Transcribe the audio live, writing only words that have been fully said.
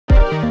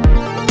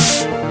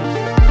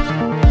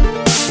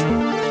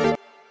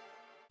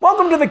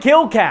Welcome to the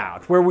Kill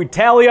Count, where we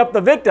tally up the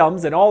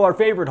victims in all our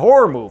favorite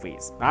horror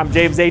movies. I'm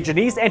James H.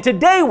 Anise, and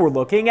today we're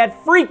looking at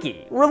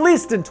Freaky,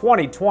 released in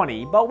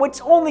 2020, but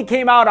which only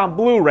came out on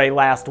Blu-ray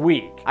last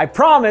week. I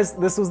promise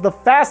this was the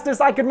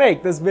fastest I could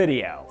make this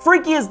video.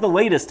 Freaky is the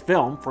latest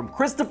film from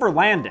Christopher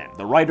Landon,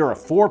 the writer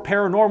of 4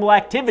 Paranormal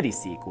Activity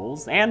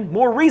sequels, and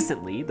more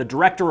recently, the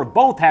director of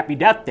both Happy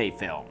Death Day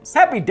films.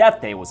 Happy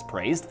Death Day was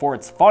praised for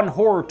its fun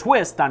horror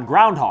twist on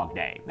Groundhog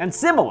Day, and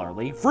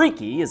similarly,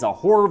 Freaky is a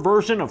horror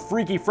version of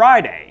Freaky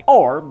Friday,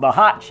 or The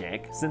Hot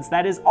Chick, since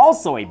that is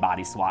also a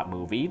body swap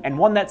movie, and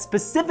one that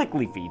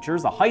specifically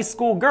features a high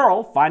school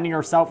girl finding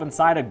herself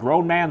inside a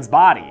grown man's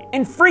body.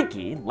 In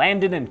Freaky,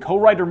 Landon and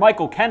co-writer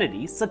Michael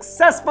Kennedy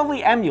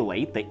successfully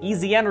emulate the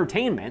easy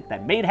entertainment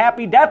that made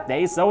Happy Death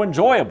Day so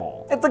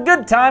enjoyable. It's a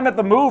good time at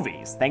the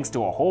movies, thanks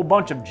to a whole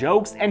bunch of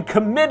jokes and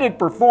committed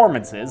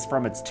performances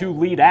from its 2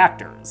 lead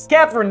actors.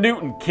 Kathryn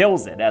Newton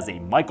kills it as a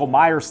Michael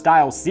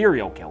Myers-style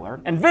serial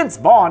killer, and Vince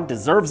Vaughn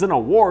deserves an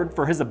award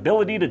for his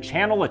ability to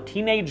channel a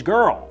teenage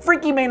girl.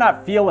 Freaky may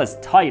not feel as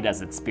tight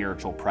as its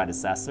spiritual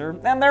predecessor,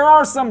 and there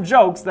are some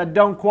jokes that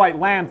don't quite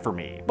land for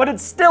me, but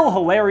it's still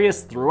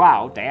hilarious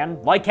throughout,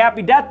 and like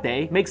Happy Death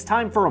Day, makes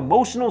time for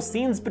emotional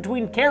scenes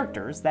between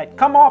characters that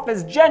come off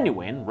as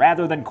genuine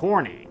rather than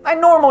corny. I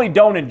normally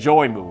don't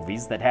enjoy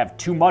movies that have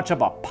too much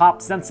of a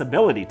pop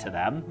sensibility to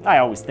them. I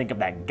always think of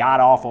that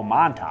god-awful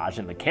montage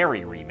in the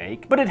Carrie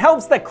remake, but it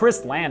helps that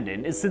Chris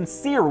Landon is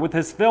sincere with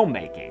his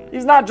filmmaking.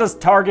 He's not just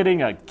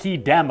targeting a key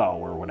demo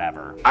or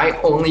whatever. I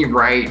only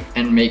write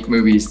and make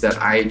movies that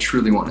I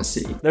truly want to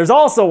see. There's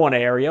also one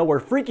area where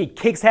Freaky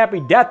kicks Happy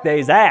Death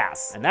Day's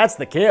ass, and that's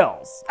the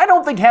kills. I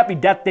don't think Happy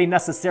Death Day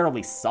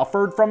necessarily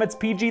suffered from its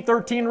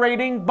PG-13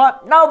 rating,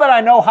 but now that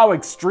I know how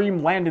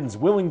extreme Landon's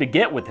willing to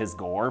get with his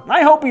gore,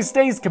 I hope he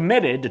stays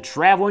committed to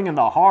traveling in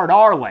the hard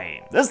R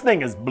lane. This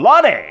thing is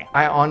bloody!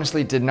 I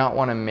honestly did not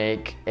want to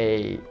make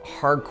a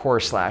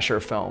hardcore slasher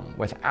film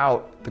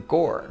without the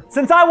gore.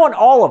 Since I want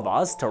all of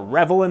us to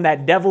revel in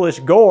that devilish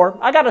gore,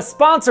 I got a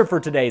sponsor for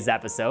today's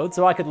episode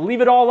so I could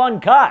leave it all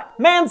uncut.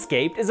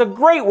 Manscaped is a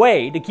great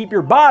way to keep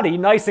your body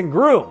nice and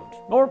groomed.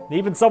 Or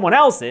even someone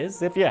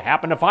else's if you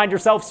happen to find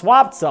yourself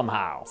swapped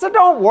somehow. So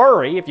don't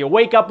worry if you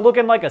wake up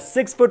looking like a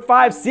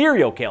 6'5"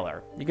 serial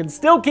killer. You can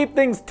still keep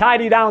things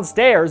tidy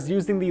downstairs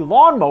using the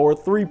Lawnmower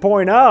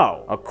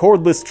 3.0, a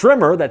cordless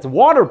trimmer that's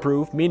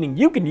waterproof, meaning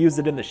you can use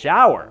it in the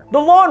shower. The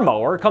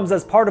lawnmower comes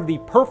as part of the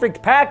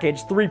Perfect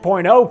Package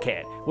 3.0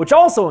 kit, which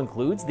also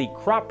includes the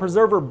Crop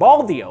Preserver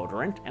Ball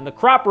Deodorant and the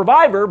Crop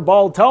Reviver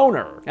Ball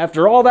Toner.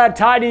 After all that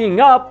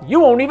tidying up, you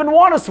won't even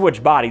want to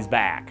switch bodies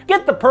back.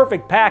 Get the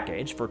Perfect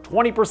Package for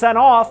 20%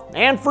 off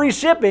and free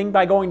shipping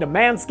by going to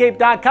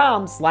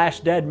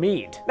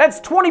manscaped.com/deadmeat. That's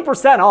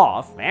 20%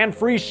 off and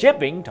free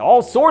shipping to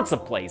all sorts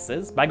of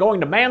places by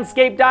going to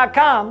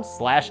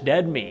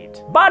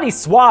manscaped.com/deadmeat. Body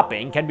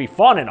swapping can be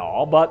fun and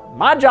all, but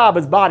my job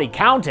is body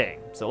counting,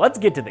 so let's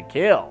get to the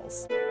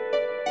kills.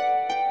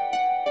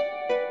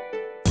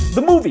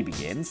 The movie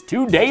begins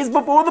 2 days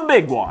before the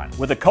big one,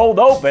 with a cold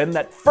open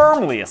that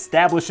firmly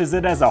establishes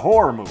it as a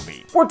horror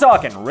movie. We're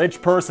talking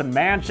rich person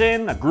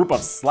mansion, a group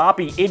of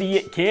sloppy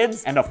idiot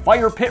kids, and a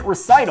fire pit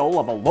recital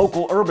of a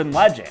local urban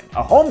legend,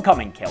 a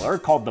homecoming killer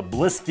called the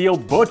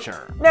Blissfield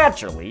Butcher.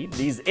 Naturally,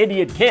 these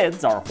idiot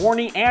kids are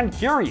horny and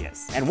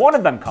curious, and one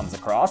of them comes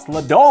across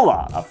La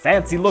Dola, a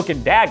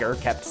fancy-looking dagger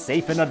kept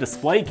safe in a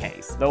display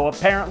case, though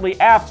apparently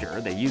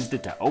after they used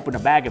it to open a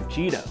bag of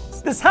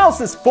Cheetos. This house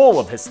is full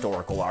of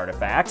historical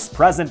artifacts,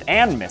 present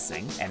and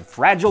missing, and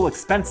fragile,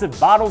 expensive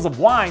bottles of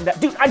wine that—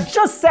 dude, I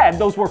just said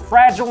those were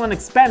fragile and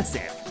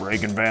expensive.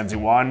 Breaking fancy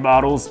wine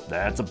bottles,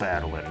 that's a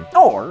paddling.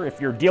 Or, if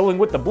you're dealing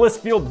with the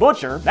Blissfield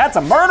Butcher, that's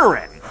a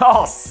murdering.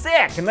 Oh,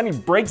 sick! And then he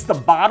breaks the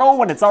bottle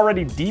when it's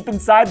already deep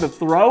inside the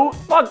throat?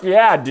 Fuck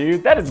yeah,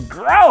 dude, that is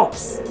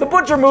gross! The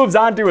Butcher moves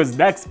on to his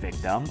next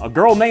victim, a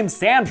girl named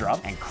Sandra,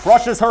 and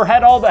crushes her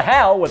head all to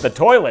hell with a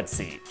toilet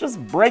seat.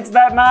 Just breaks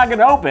that noggin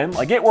open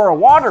like it were a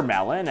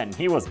watermelon and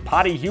he was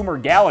Potty Humor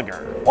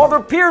Gallagher. While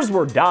their peers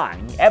were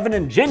dying, Evan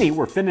and Ginny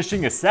were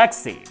finishing a sex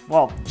scene.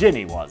 Well,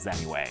 Ginny was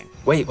anyway.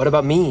 Wait, what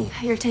about me?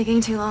 You're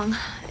taking too long.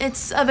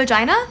 It's a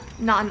vagina,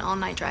 not an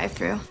all-night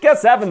drive-through.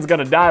 Guess Evan's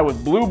gonna die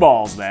with blue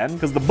balls then,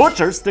 because the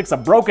Butcher sticks a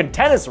broken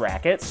tennis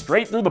racket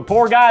straight through the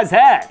poor guy's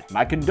head.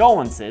 My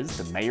condolences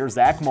to Mayor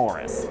Zach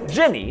Morris.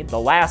 Ginny, the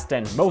last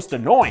and most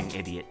annoying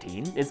idiot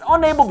teen, is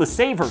unable to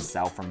save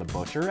herself from the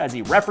Butcher as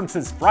he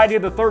references Friday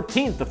the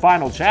 13th, the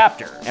final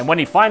chapter. And when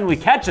he finally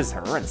catches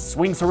her and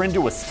swings her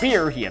into a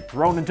spear he had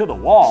thrown into the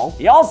wall,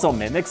 he also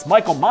mimics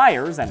Michael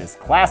Myers and his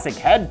classic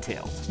head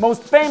tilt,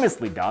 most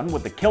famously done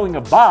with the killing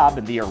of Bob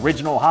in the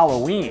original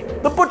Halloween.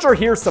 The Butcher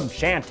hears some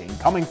chanting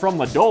coming from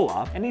La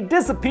Dola, and he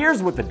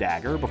disappears with the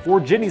dagger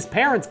before Ginny's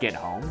parents get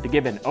home to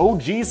give an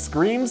OG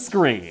scream.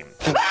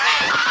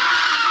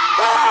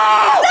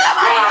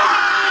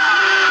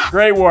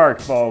 Great work,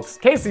 folks.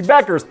 Casey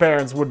Becker's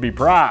parents would be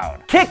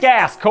proud.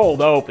 Kick-ass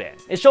cold open.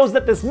 It shows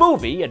that this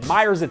movie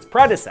admires its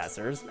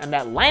predecessors and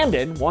that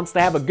Landon wants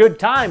to have a good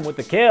time with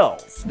the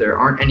kills. There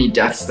aren't any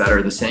deaths that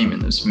are the same in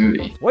this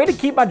movie. Way to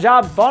keep my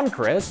job fun,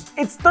 Chris.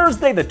 It's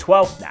Thursday the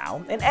 12th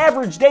now, an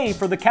average day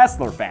for the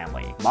Kessler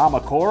family.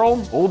 Mama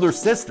Coral, older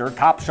sister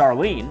Cop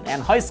Charlene,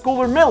 and high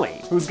schooler Millie,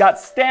 who's got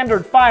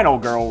standard final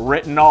girl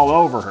written all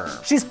over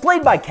her. She's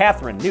played by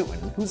Katherine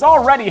Newton, who's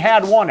already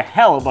had one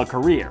hell of a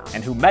career,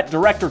 and who met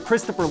director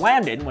Christopher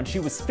Landon when she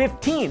was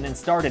 15 and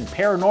starred in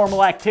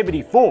Paranormal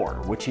Activity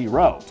 4, which he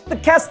wrote. The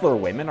Kessler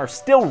women are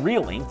still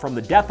reeling from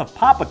the death of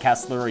Papa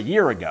Kessler a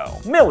year ago.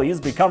 Millie's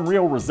become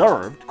real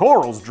reserved,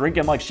 Coral's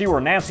drinking like she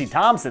were Nancy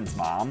Thompson's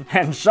mom,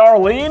 and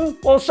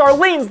Charlene? Well,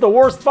 Charlene's the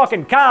worst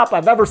fucking cop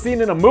I've ever seen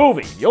in a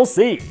movie, you'll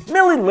see.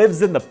 Millie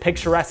lives in the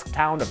picturesque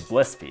town of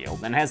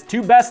Blissfield and has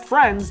two best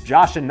friends,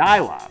 Josh and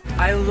Nyla.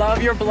 I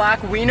love your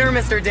black wiener,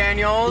 Mr.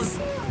 Daniels.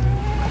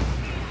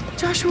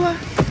 Joshua.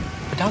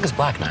 The dog is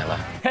black, Nyla.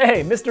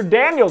 Hey, Mr.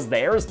 Daniels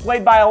there is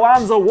played by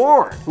Alonzo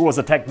Ward, who was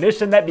a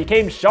technician that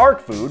became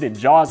shark food in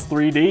Jaws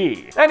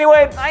 3D.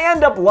 Anyway, I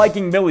end up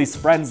liking Millie's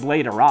friends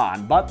later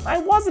on, but I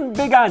wasn't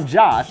big on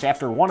Josh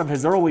after one of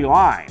his early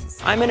lines.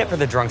 I'm in it for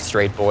the drunk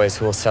straight boys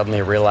who will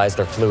suddenly realize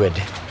they're fluid.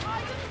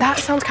 That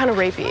sounds kind of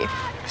rapey.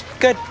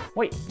 Good.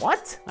 Wait,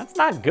 what? That's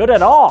not good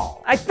at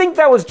all. I think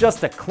that was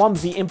just a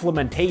clumsy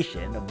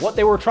implementation of what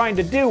they were trying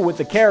to do with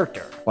the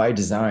character. By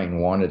design,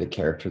 wanted a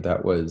character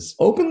that was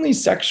openly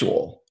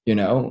sexual, you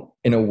know,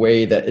 in a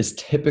way that is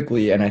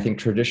typically, and I think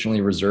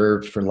traditionally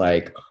reserved for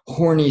like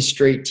horny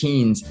straight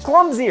teens.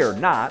 Clumsy or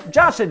not,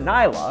 Josh and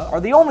Nyla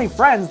are the only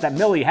friends that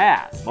Millie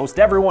has. Most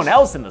everyone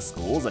else in the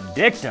school's a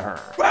dick to her.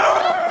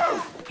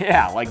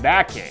 Yeah, like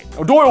that kid.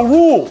 Doyle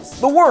rules!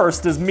 The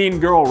worst is Mean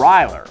Girl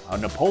Ryler, a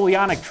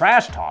Napoleonic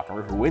trash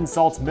talker who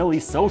insults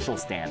Millie's social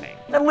standing.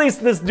 At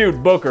least this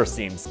dude Booker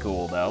seems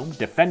cool though,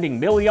 defending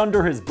Millie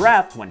under his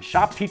breath when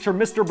shop teacher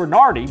Mr.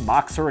 Bernardi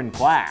mocks her in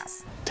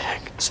class.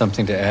 Dang.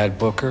 Something to add,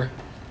 Booker?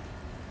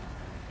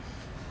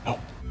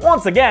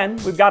 Once again,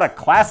 we've got a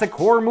classic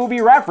horror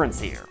movie reference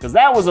here, because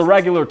that was a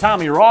regular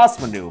Tommy Ross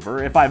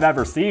maneuver if I've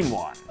ever seen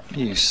one.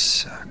 You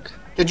suck.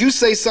 Did you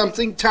say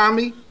something,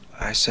 Tommy?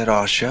 I said,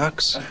 aw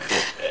shucks.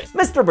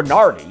 Mr.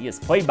 Bernardi is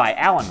played by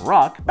Alan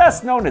Ruck,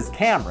 best known as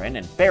Cameron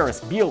in Ferris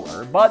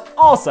Bueller, but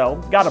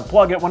also, gotta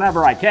plug it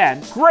whenever I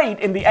can, great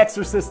in the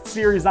Exorcist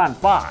series on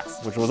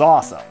Fox, which was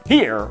awesome.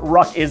 Here,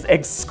 Ruck is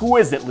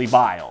exquisitely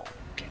vile.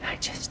 Can I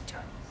just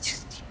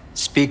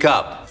speak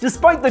up?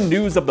 Despite the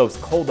news of those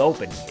cold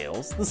open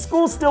kills, the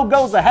school still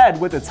goes ahead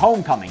with its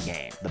homecoming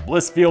game, the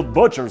Blissfield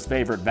Butchers'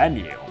 favorite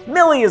venue.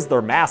 Millie is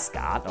their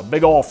mascot, a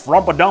big ol'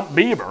 frump-a-dump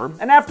beaver,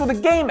 and after the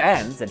game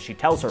ends and she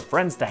tells her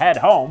friends to head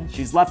home,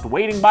 she's left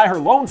waiting by her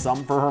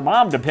lonesome for her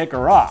mom to pick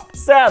her up.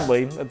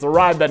 Sadly, it's a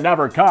ride that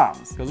never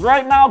comes, because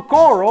right now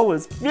Coral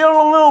is feeling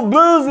a little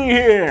boozy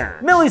here.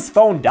 Millie's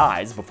phone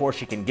dies before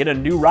she can get a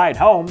new ride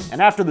home,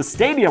 and after the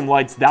stadium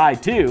lights die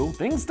too,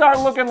 things start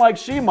looking like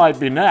she might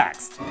be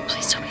next.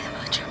 Please tell me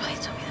the butcher. Please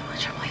tell me the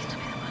butcher. Please tell me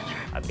the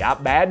butcher. I've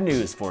got bad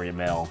news for you,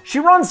 Mill. She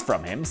runs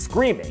from him,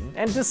 screaming,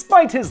 and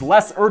despite his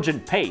less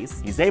urgent pace,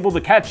 he's able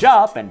to catch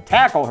up and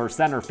tackle her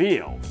center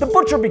field. The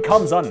butcher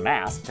becomes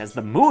unmasked as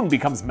the moon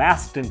becomes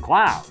masked in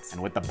clouds,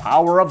 and with the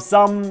power of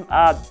some,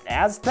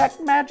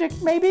 Aztec magic,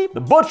 maybe? The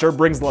butcher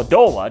brings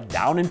Ladola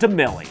down into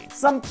Millie.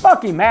 Some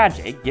fucky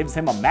magic gives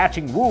him a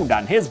matching wound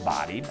on his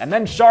body, and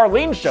then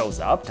Charlene shows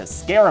up to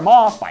scare him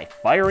off by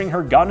firing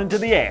her gun into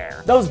the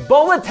air. Those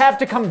bullets have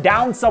to come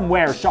down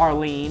somewhere,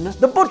 Charlene.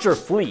 The butcher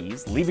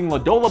flees, leaving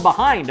Ladola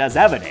behind as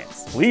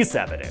evidence, police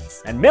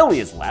evidence, and Millie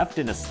is left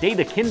in a state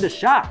akin to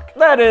shock.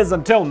 That is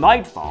until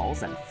night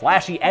falls and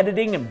flashy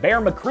editing and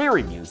Bear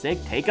McCreary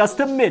music take us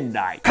to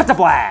midnight. Cut to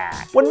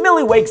black! When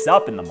Millie wakes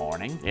up in the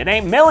morning, it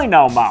ain't Millie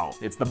no mo.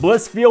 It's the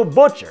Blissfield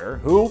Butcher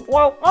who,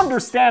 well,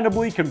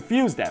 understandably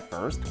confused at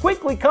first,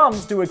 quickly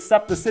comes to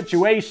accept the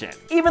situation.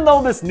 Even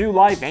though this new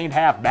life ain't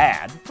half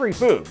bad, free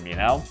food, you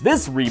know?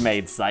 This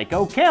remade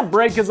psycho can't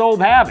break his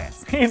old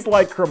habits. He's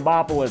like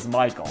Krabopolis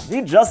Michael.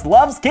 He just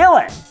loves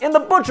killing. In the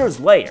Butcher's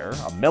Lair,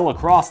 a mill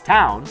across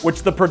town,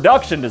 which the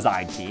production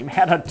design team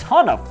had a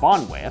ton of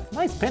fun with,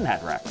 nice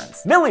Pinhead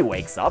reference, Millie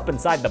wakes up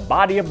inside the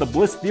body of the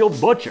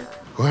Blissfield Butcher.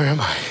 Where am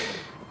I?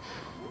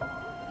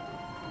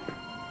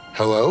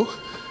 Hello?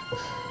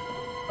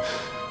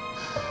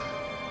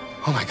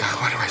 Oh my God,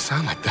 why do I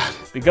sound like that?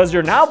 Because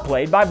you're now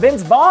played by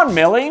Vince Vaughn,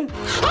 Millie.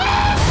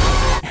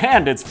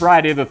 And it's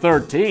Friday the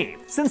 13th.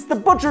 Since the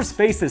butcher's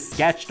face is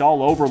sketched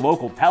all over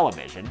local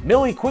television,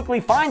 Millie quickly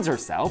finds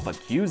herself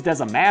accused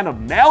as a man of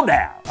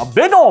meltdown. A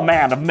big ol'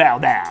 man of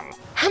meltdown.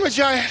 I'm a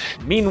giant.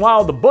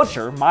 Meanwhile, the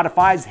butcher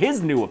modifies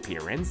his new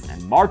appearance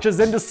and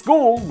marches into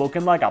school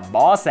looking like a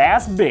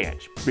boss-ass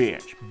bitch.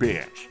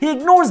 He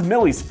ignores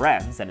Millie's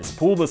friends and is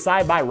pulled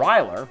aside by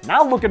Ryler,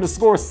 now looking to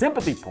score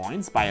sympathy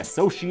points by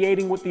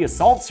associating with the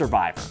assault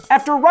survivor.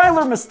 After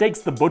Ryler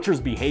mistakes the butcher's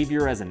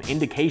behavior as an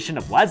indication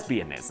of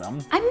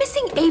lesbianism, I'm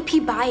missing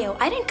AP Bio.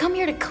 I didn't come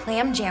here to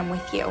clam jam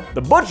with you.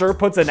 the butcher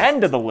puts an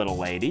end to the little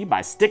lady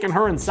by sticking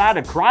her inside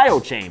a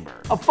cryo chamber.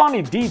 A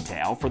funny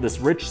detail for this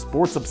rich,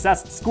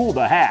 sports-obsessed school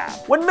to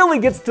have. When Millie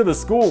gets to the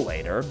school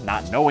later,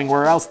 not knowing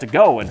where else to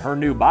go in her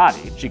new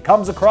body, she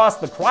comes across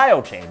the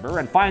cryo chamber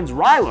and finds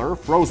Ryler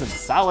frozen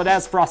solid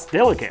as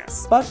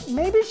Frostilicus. But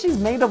maybe she's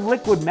made of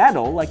liquid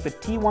metal like the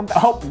T-1000.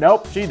 Oh,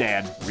 nope, she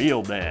dead.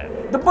 Real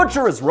dead. The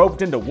Butcher is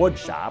roped into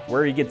woodshop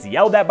where he gets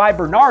yelled at by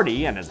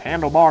Bernardi and his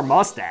handlebar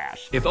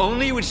mustache. If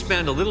only you would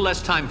spend a little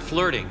less time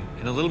flirting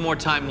and a little more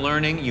time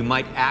learning, you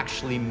might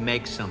actually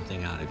make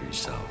something out of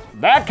yourself.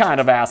 That kind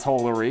of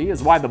assholery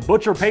is why the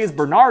Butcher pays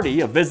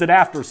Bernardi a visit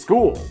after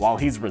school while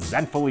he's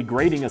resentfully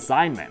grading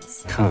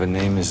assignments. What kind of a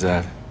name is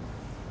that?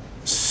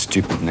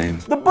 Stupid name.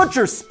 The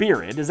Butcher's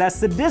spirit is as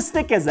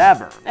sadistic as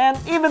ever, and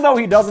even though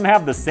he doesn't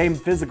have the same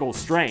physical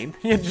strength,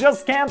 you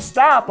just can't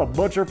stop a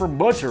butcher from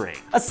butchering.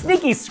 A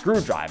sneaky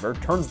screwdriver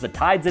turns the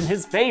tides in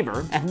his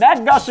favor, and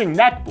that gushing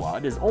neck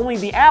blood is only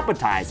the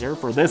appetizer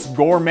for this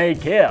gourmet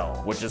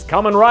kill, which is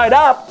coming right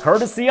up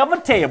courtesy of a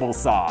table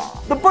saw.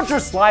 The Butcher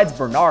slides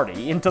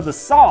Bernardi into the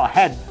saw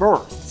head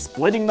first,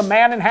 splitting the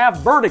man in half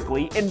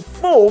vertically in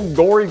full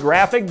gory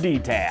graphic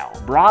detail.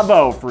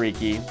 Bravo,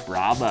 Freaky,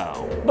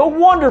 bravo. The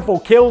wonderful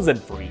kills in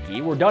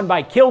Freaky were done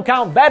by kill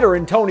count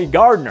veteran Tony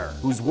Gardner,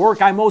 whose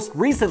work I most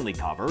recently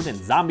covered in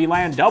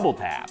Zombieland Double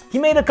Tap. He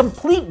made a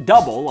complete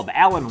double of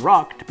Alan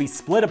Ruck to be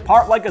split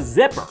apart like a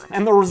zipper,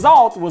 and the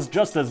result was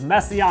just as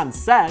messy on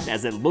set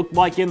as it looked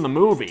like in the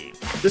movie.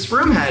 This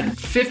room had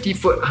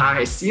 50-foot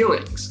high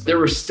ceilings. There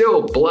was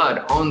still blood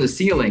on the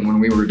ceiling when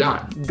we were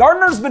done.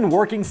 Gardner's been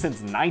working since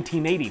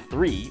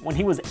 1983, when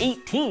he was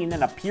 18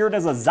 and appeared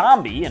as a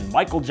zombie in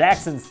Michael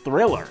Jackson's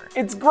Thriller.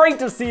 It's great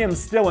to see him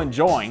still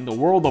enjoying the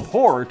world of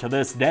horror to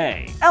this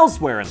day.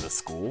 Elsewhere in the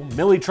school,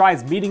 Millie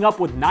tries meeting up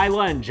with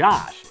Nyla and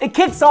Josh. It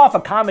kicks off a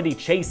comedy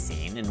chase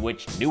scene in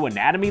which new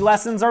anatomy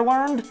lessons are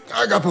learned.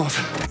 I got both.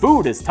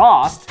 Food is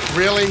tossed.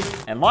 Really?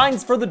 And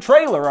lines for the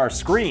trailer are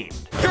screamed.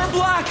 You're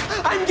black!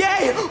 I'm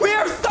gay! We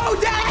are so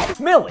dead!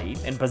 Millie,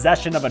 in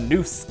possession of a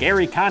new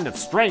scary kind of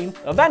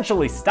strength,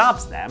 eventually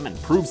stops them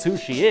and proves who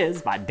she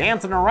is by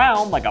dancing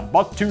around like a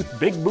buck-toothed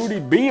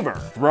big-bootied beaver.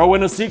 Throw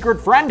in a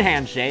secret friend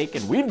handshake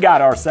and we've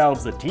got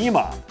ourselves a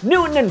team-up.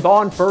 Newton and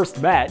Vaughn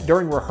first met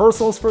during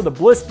rehearsals for the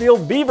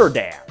Blissfield Beaver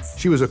Dance.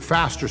 She was a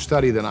faster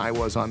study than I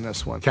was on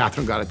this one.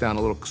 Catherine got it down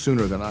a little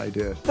sooner than I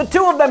did. The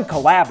two of them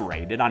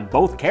collaborated on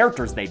both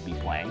characters they'd be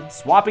playing,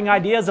 swapping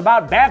ideas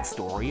about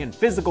backstory and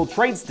physical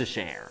traits to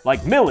share,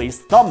 like Millie's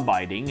thumb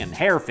biting and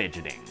hair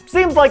fidgeting.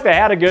 Seems like they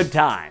had a good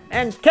time,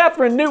 and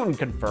Catherine Newton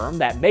confirmed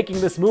that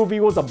making this movie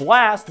was a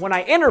blast when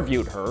I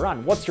interviewed her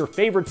on What's Your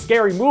Favorite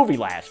Scary Movie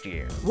last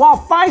year. While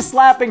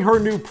thigh-slapping her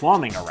new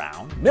plumbing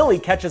around, Millie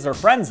catches her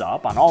friends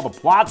up on all the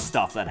plot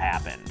stuff that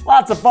happened.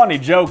 Lots of funny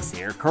jokes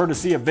here,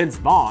 courtesy of Vince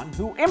Vaughn,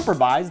 who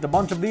improvised a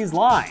bunch of these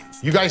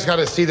lines. You guys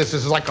gotta see this.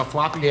 This is like a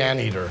floppy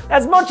anteater.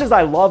 As much as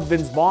I love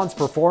Vince Vaughn's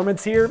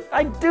performance here,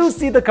 I do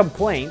see the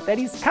complaint that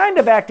he's kind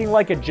of acting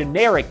like a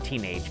generic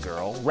teenage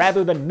girl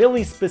rather than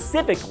Millie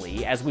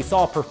specifically, as we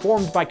saw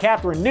performed by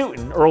Catherine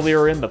Newton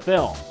earlier in the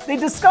film. They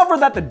discover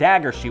that the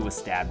dagger she was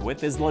stabbed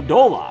with is La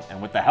Dola,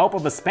 and with the help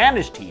of a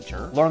Spanish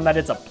teacher, learn that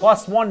it's a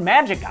 +1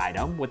 magic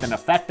item with an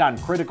effect on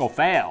critical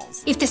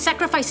fails. If the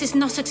sacrifice is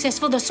not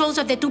successful, the souls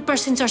of the two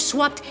persons are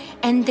swapped,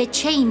 and the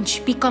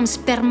change becomes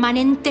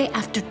permanente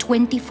after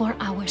 24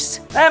 hours.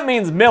 That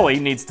means Millie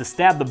needs to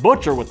stab the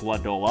Butcher with La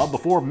Dola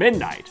before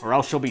midnight, or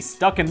else she'll be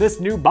stuck in this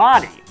new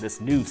body, this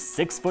new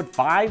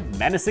 6'5"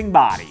 menacing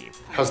body.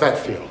 How's that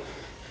feel?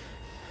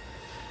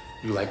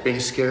 You like being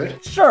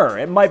scared? Sure,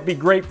 it might be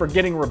great for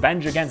getting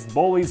revenge against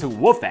bullies who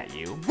woof at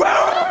you,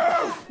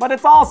 but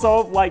it's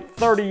also like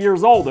 30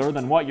 years older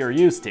than what you're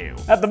used to.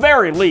 At the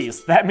very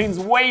least, that means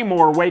way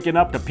more waking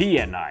up to pee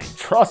at night.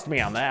 Trust me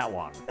on that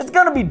one. It's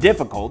gonna be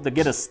difficult to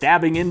get a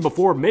stabbing in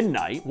before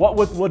midnight, what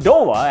with La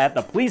Dola at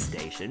the police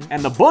station,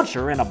 and the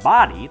Butcher in a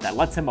body that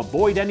lets him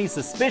avoid any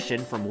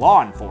suspicion from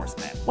law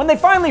enforcement. When they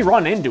finally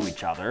run into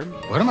each other,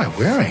 what am I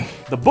wearing?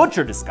 The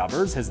Butcher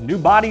discovers his new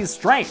body's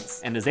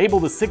strengths and is able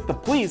to sick the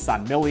police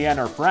on Millie and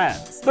her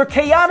friends. Their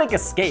chaotic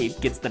escape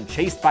gets them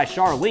chased by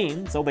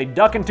Charlene, so they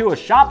duck into a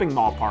shopping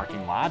mall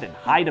parking lot and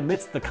hide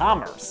amidst the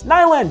commerce.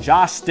 Nyla and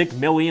Josh stick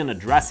Millie in a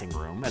dressing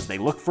room as they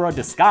look for a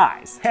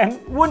disguise, and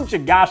wouldn't you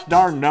gosh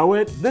darn know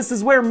it, this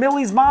is where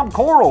Millie's mom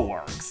Coral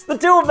works. The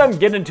two of them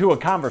get into a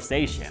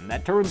conversation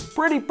that turns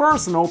pretty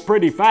personal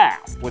pretty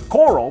fast, with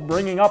Coral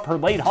bringing up her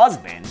late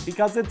husband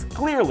because it's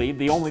clearly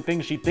the only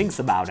thing she thinks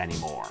about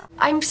anymore.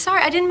 I'm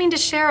sorry, I didn't mean to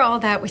share all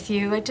that with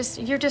you.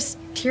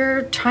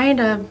 You're trying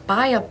to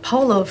buy a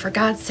polo, for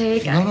God's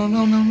sake.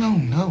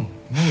 No,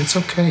 it's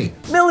okay.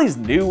 Millie's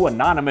new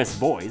anonymous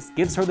voice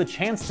gives her the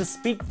chance to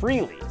speak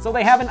freely, so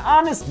they have an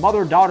honest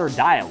mother-daughter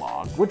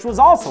dialogue, which was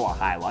also a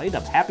highlight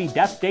of Happy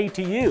Death Day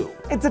to You.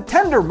 It's a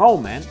tender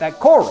moment that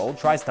Coral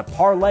tries to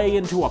parlay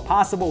into a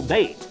possible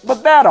date,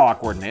 but that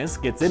awkwardness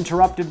gets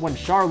interrupted when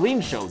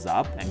Charlene shows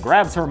up and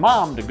grabs her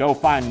mom to go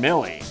find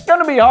Millie.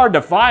 Gonna be hard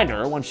to find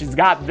her when she's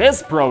got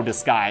this pro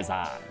disguise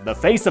on. the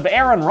face of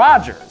Aaron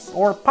Rodgers,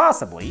 or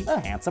possibly a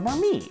handsomer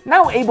me.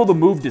 Now able to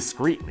move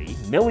discreetly,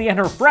 Millie and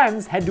her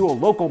friends head to a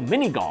local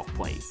mini golf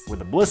place, where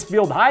the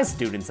Blissfield High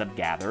students have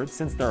gathered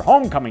since their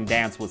homecoming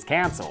dance was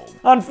canceled.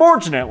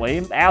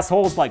 Unfortunately,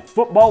 assholes like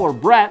footballer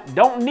Brett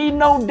don't need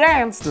no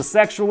dance to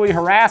sexually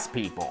harass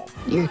people.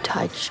 Your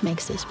touch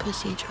makes this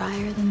pussy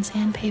drier than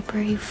sandpaper,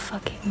 you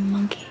fucking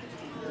monkey.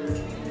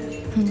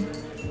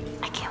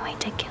 I can't wait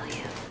to kill you.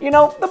 You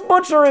know, the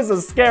Butcher is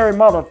a scary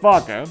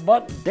motherfucker,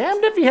 but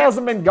damned if he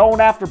hasn't been going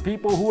after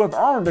people who have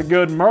earned a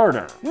good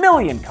murder.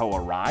 Millie and co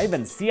arrive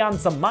and see on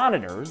some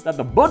monitors that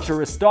the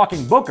Butcher is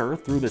stalking Booker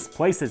through this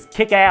place's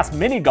kick-ass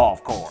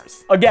mini-golf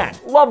course. Again,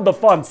 love the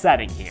fun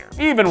setting here,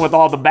 even with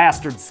all the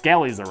bastard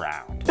skellies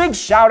around. Big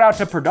shout out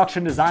to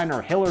production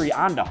designer Hilary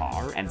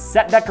Andahar and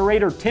set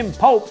decorator Tim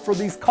Pope for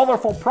these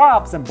colorful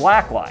props and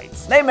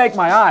blacklights. They make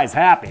my eyes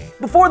happy.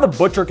 Before the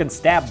Butcher can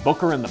stab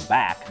Booker in the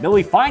back,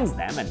 Millie finds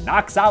them and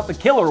knocks out the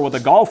killer with a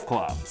golf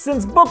club.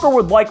 Since Booker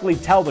would likely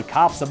tell the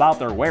cops about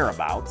their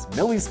whereabouts,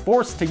 Millie's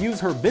forced to use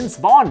her Vince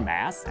Vaughn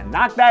mask and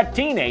knock that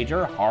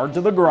teenager hard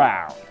to the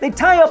ground. They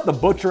tie up the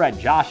Butcher at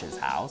Josh's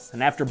house,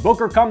 and after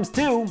Booker comes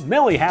to,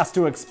 Millie has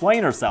to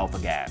explain herself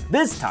again.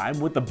 This time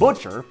with the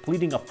Butcher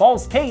pleading a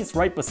false case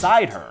right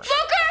beside her.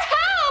 Booker,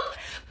 help!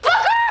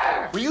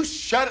 Booker! Will you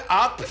shut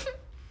up?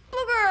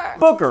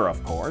 Booker,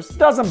 of course,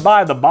 doesn't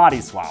buy the body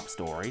swap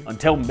story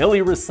until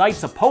Millie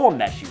recites a poem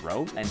that she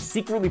wrote and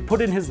secretly put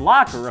in his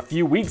locker a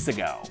few weeks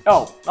ago.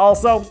 Oh,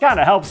 also,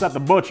 kinda helps that the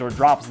Butcher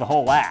drops the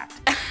whole act.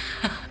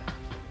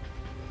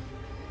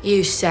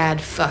 You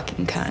sad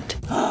fucking cunt.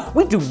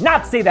 We do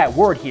not say that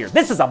word here.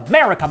 This is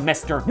America,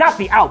 mister, not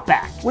the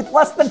Outback. With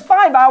less than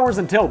 5 hours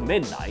until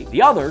midnight,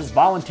 the others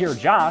volunteer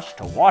Josh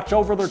to watch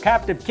over their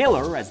captive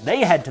killer as they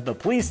head to the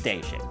police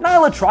station.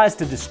 Nyla tries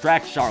to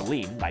distract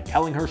Charlene by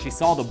telling her she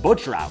saw the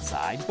Butcher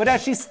outside, but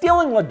as she's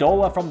stealing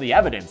Ladola from the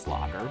evidence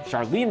locker,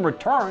 Charlene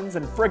returns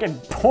and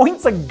friggin'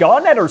 points a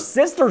gun at her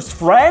sister's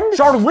friend?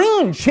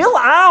 Charlene, chill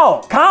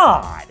out!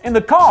 God! In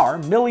the car,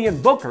 Millie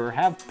and Booker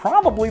have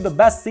probably the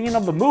best scene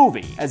of the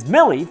movie, as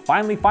Millie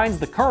finally finds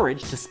the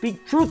courage to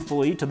speak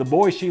truthfully to the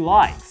boy she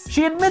likes.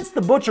 She admits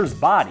the Butcher's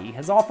body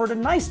has offered a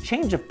nice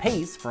change of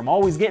pace from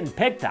always getting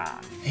picked on.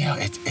 You know,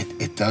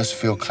 it does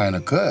feel kind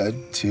of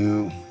good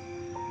to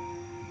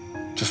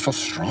just feel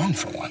strong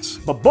for once.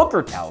 But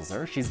Booker tells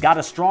her she's got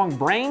a strong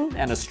brain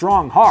and a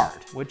strong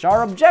heart, which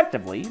are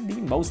objectively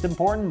the most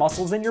important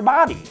muscles in your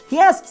body. He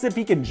asks if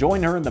he can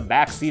join her in the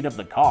backseat of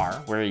the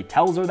car, where he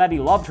tells her that he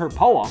loved her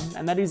poem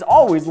and that he's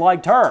always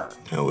liked her.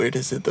 How weird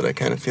is it that I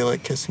kind of feel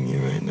like kissing you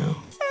right now?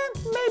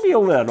 Maybe a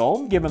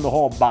little, given the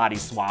whole body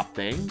swap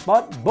thing,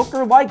 but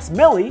Booker likes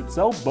Millie,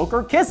 so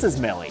Booker kisses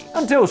Millie,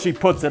 until she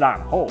puts it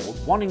on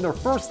hold, wanting their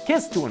first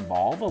kiss to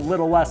involve a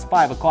little less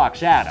 5 o'clock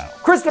shadow.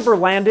 Christopher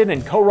Landon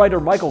and co-writer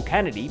Michael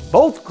Kennedy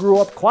both grew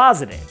up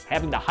closeted,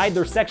 having to hide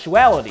their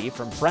sexuality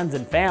from friends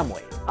and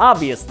family.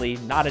 Obviously,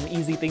 not an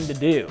easy thing to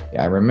do.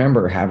 Yeah, I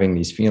remember having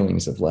these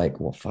feelings of like,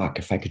 well, fuck,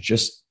 if I could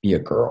just be a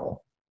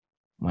girl,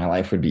 my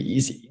life would be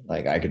easy.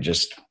 Like, I could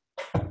just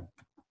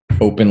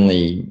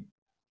openly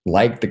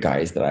like the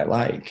guys that I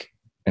like,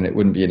 and it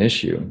wouldn't be an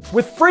issue.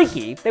 With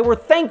Freaky, they were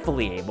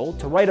thankfully able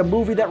to write a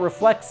movie that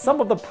reflects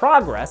some of the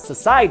progress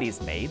society's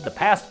made the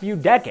past few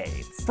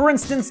decades. For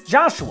instance,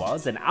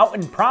 Joshua's an out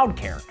and proud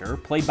character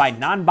played by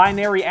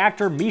non-binary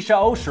actor Misha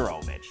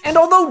Oshirovich. And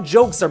although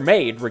jokes are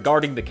made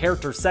regarding the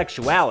character's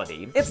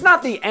sexuality, it's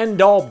not the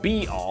end-all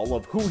be-all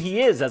of who he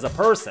is as a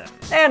person.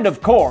 And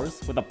of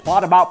course, with a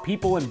plot about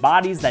people in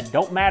bodies that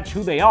don't match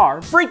who they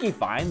are, Freaky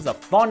finds a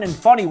fun and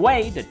funny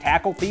way to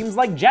tackle themes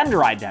like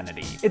gender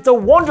identity. It's a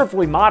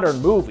wonderfully modern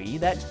movie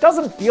that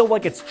doesn't feel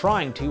like it's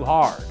trying too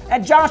hard. At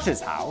Josh's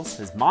house,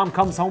 his mom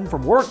comes home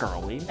from work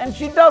early, and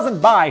she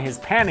doesn't buy his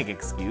panic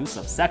excuse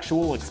of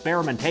sexual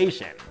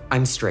experimentation.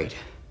 I'm straight.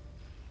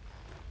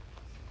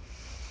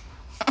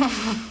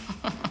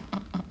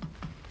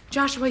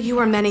 Joshua, you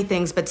are many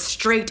things, but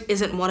straight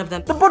isn't one of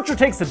them. The Butcher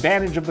takes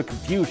advantage of the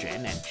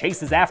confusion and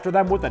chases after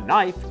them with a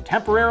knife,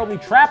 temporarily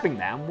trapping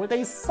them with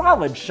a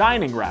solid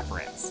Shining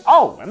reference.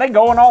 Oh, and they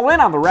going all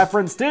in on the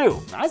reference too.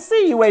 I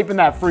see you aping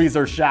that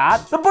freezer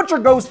shot. The Butcher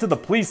goes to the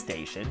police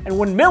station, and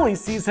when Millie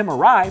sees him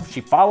arrive,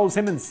 she follows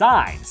him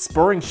inside,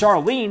 spurring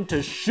Charlene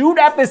to shoot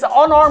at this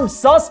unarmed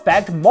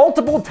suspect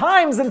multiple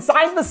times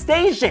inside the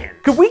station.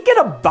 Could we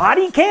get a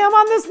body cam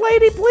on this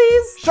lady,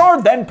 please?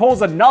 Char then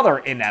pulls another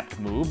inept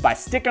move by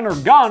sticking her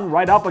gun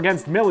right up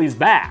against Millie's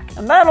back,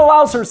 and that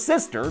allows her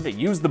sister to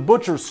use the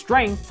Butcher's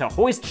strength to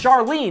hoist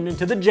Charlene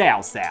into the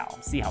jail cell.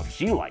 See how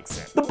she likes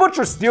it. The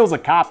Butcher steals a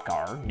cop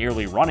car,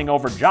 nearly running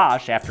over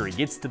Josh after he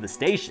gets to the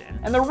station,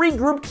 and the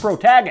regrouped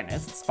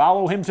protagonists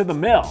follow him to the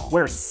mill,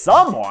 where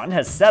someone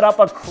has set up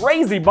a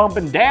crazy bump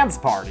and dance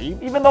party,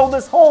 even though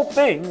this whole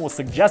thing was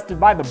suggested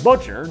by the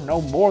Butcher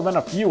no more than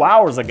a few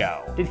hours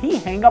ago. Did he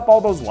hang up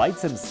all those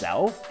lights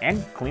himself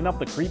and clean up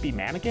the creepy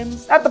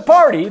mannequins? At the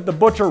party, the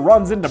Butcher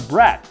runs into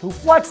Brett, who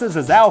flexes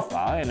his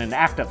alpha in an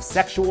act of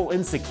sexual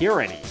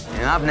insecurity.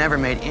 And I've never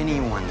made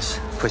anyone's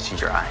pussy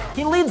dry.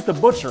 He leads the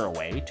butcher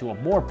away to a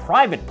more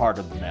private part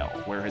of the mill,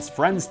 where his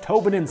friends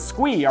Tobin and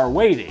Squee are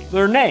waiting.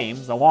 Their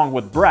names, along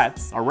with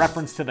Brett's, are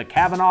reference to the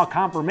Kavanaugh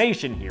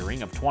confirmation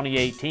hearing of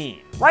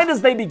 2018. Right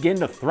as they begin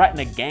to threaten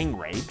a gang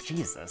rape,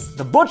 Jesus,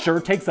 the butcher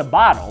takes a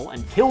bottle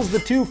and kills the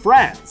two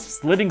friends,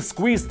 slitting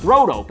Squee's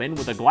throat open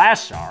with a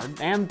glass shard,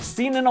 and,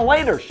 seen in a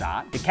later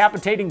shot,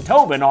 decapitating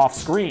Tobin off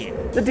screen.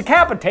 The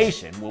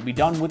decapitation will be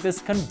done with this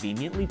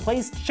conveniently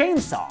placed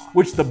chainsaw,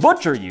 which the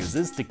butcher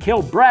uses to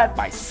kill Brett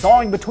by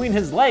sawing between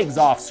his legs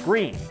off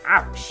screen.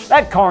 Ouch.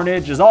 That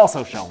carnage is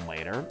also shown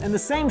later, in the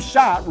same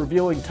shot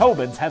revealing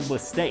Tobin's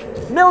headless state.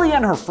 Millie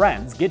and her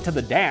friends get to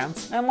the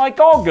dance, and like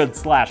all good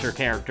slasher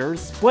characters,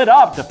 split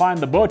up to find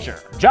the butcher.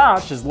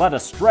 Josh is led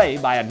astray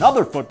by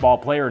another football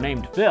player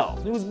named Phil,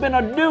 who's been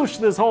a douche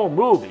this whole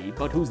movie,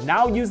 but who's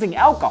now using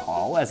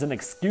alcohol as an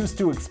excuse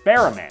to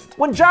experiment.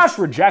 When Josh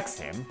rejects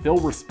him, Phil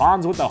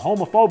responds with a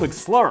homophobic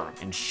slur,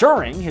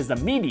 ensuring his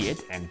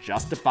immediate and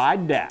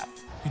justified death.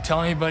 You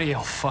tell anybody,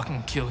 I'll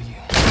fucking kill you.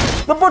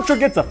 The butcher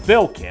gets a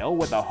Phil kill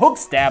with a hook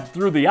stab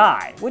through the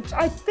eye, which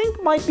I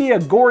think might be a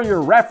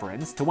gorier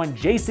reference to when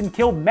Jason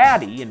killed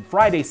Maddie in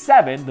Friday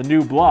 7, The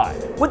New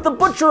Blood. With the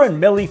butcher and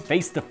Millie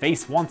face to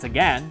face once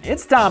again,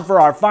 it's time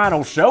for our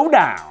final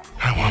showdown.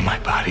 I want my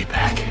body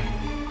back.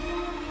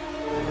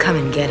 Come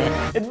and get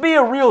it. It'd be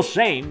a real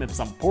shame if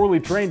some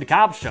poorly trained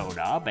cops showed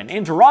up and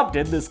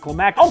interrupted this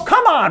climactic. Oh,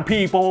 come on,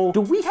 people!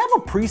 Do we have a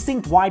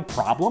precinct-wide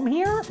problem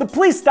here? The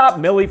police stop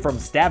Millie from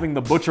stabbing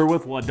the butcher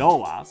with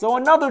Ladola, so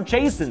another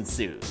chase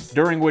ensues,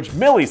 during which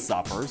Millie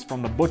suffers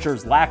from the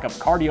butcher's lack of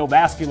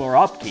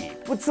cardiovascular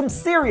upkeep. With some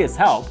serious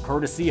help,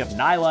 courtesy of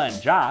Nyla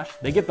and Josh,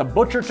 they get the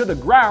butcher to the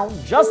ground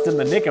just in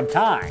the nick of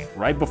time.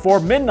 Right before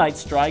midnight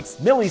strikes,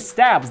 Millie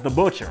stabs the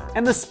butcher,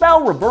 and the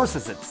spell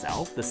reverses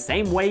itself the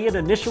same way it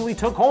initially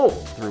took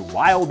hold, through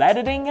wild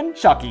editing and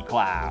Chucky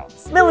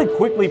clouds. Millie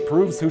quickly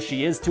proves who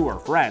she is to her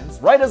friends,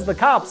 right as the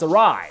cops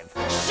arrive.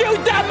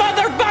 Shoot that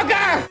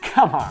motherfucker!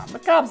 Come on, the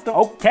cops don't—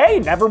 Okay,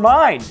 never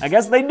mind. I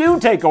guess they do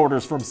take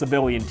orders from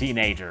civilian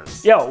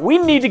teenagers. Yo, we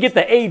need to get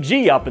the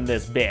AG up in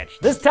this bitch.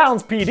 This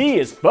town's PD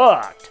is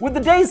fucked. With the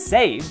day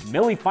saved,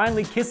 Millie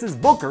finally kisses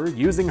Booker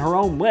using her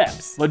own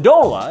lips.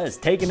 Ladola is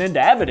taken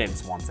into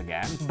evidence once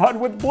again, but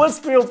with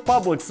Blissfield's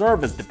public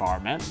service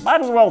department,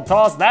 might as well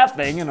toss that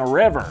thing in a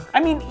river.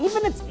 I mean,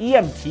 even its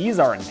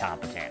EMTs are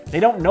incompetent. They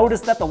don't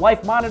notice that the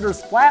life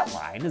monitor's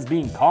flatline is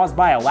being caused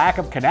by a lack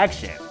of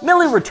connection.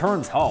 Millie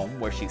returns home,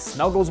 where she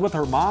snuggles with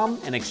her mom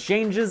and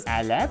exchanges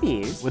 "I love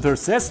yous" with her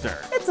sister.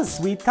 It's a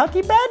sweet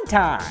tucky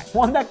bedtime,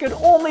 one that could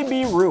only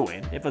be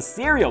ruined if a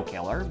serial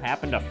killer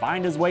happened to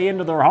find his way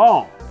into their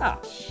home. Oh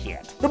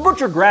shit. The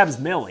butcher grabs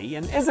Millie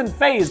and isn't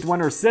fazed when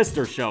her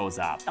sister shows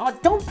up.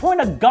 Don't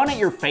point a gun at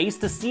your face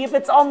to see if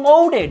it's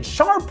unloaded.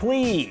 Sharp,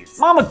 please.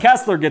 Mama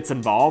Kessler gets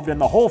involved and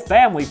the whole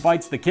family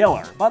fights the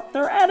killer, but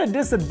they're at a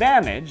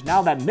disadvantage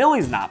now that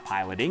Millie's not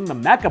piloting the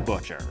mecha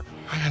butcher.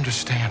 I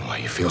understand why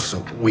you feel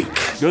so weak.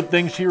 Good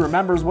thing she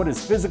remembers what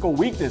his physical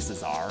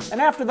weaknesses are, and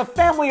after the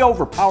family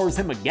overpowers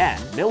him again,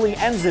 Millie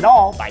ends it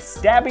all by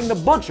stabbing the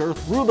butcher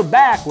through the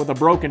back with a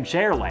broken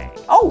chair leg.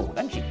 Oh,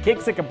 then she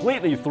kicks it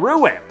completely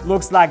through him.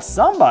 Looks like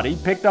somebody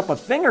picked up a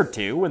thing or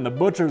two in the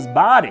butcher's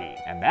body,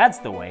 and that's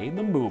the way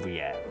the movie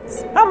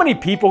ends. How many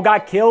people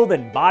got killed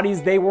and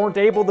bodies they weren't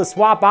able to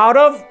swap out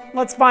of?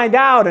 Let's find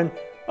out, and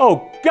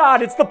oh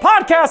god, it's the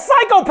podcast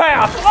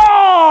Psychopath!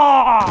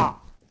 Oh!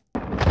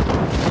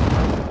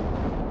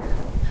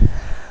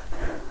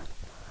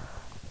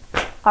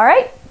 All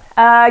right,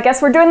 I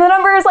guess we're doing the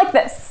numbers like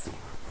this.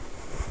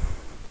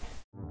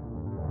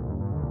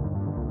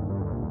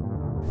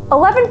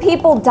 11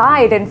 people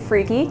died in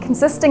Freaky,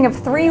 consisting of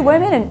 3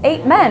 women and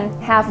 8 men,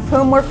 half of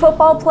whom were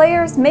football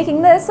players,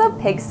 making this a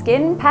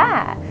pigskin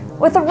pie.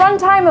 With a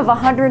runtime of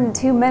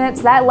 102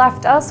 minutes, that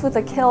left us with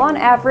a kill on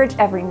average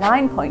every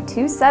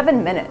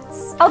 9.27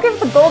 minutes. I'll give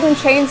the golden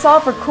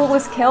chainsaw for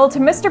coolest kill to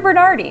Mr.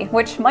 Bernardi,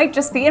 which might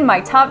just be in my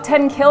top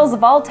 10 kills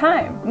of all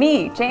time.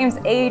 Me, James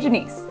A.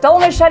 Janice. Dull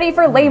machete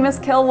for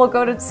lamest kill will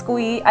go to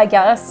Squee, I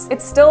guess.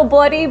 It's still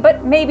bloody,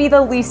 but maybe the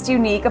least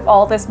unique of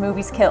all this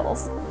movie's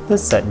kills.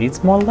 This set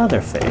needs more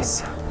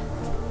Leatherface.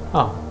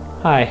 Oh,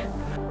 hi.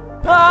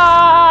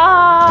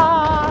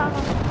 Ah!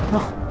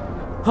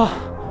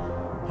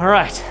 Oh. All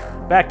right.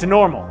 Back to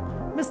normal.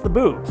 Missed the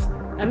boobs.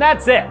 And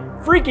that's it.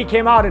 Freaky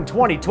came out in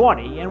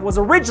 2020 and was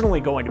originally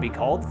going to be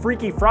called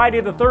Freaky Friday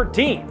the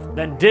 13th.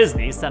 Then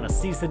Disney sent a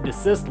cease and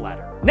desist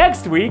letter.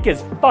 Next week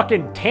is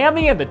fucking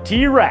Tammy and the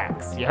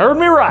T-Rex. You heard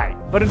me right.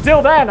 But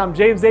until then, I'm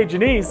James A.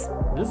 Janice.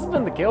 This has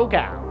been the Kill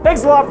Count.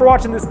 Thanks a lot for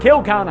watching this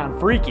Kill Count on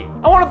Freaky.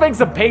 I want to thank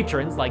some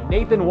patrons like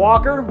Nathan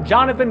Walker,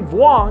 Jonathan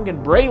Vuong,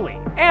 and Brayley.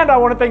 And I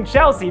want to thank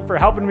Chelsea for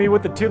helping me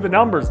with the To The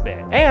Numbers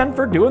bit, and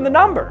for doing the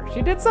number.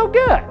 She did so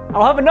good.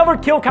 I'll have another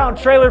Kill Count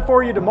trailer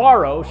for you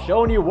tomorrow,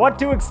 showing you what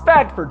to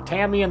expect for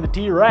Tammy and the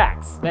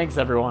T-Rex. Thanks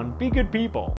everyone, be good people.